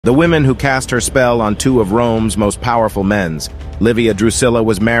The women who cast her spell on two of Rome's most powerful men. Livia Drusilla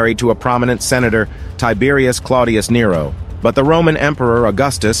was married to a prominent senator, Tiberius Claudius Nero, but the Roman Emperor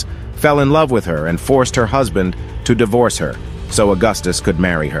Augustus fell in love with her and forced her husband to divorce her, so Augustus could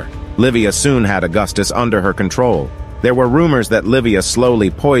marry her. Livia soon had Augustus under her control. There were rumors that Livia slowly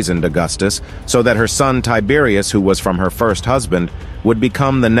poisoned Augustus so that her son Tiberius, who was from her first husband, would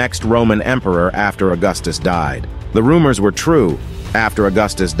become the next Roman emperor after Augustus died. The rumors were true. After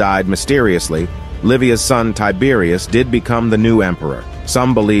Augustus died mysteriously, Livia's son Tiberius did become the new emperor.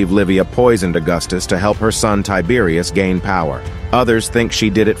 Some believe Livia poisoned Augustus to help her son Tiberius gain power. Others think she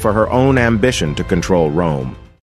did it for her own ambition to control Rome.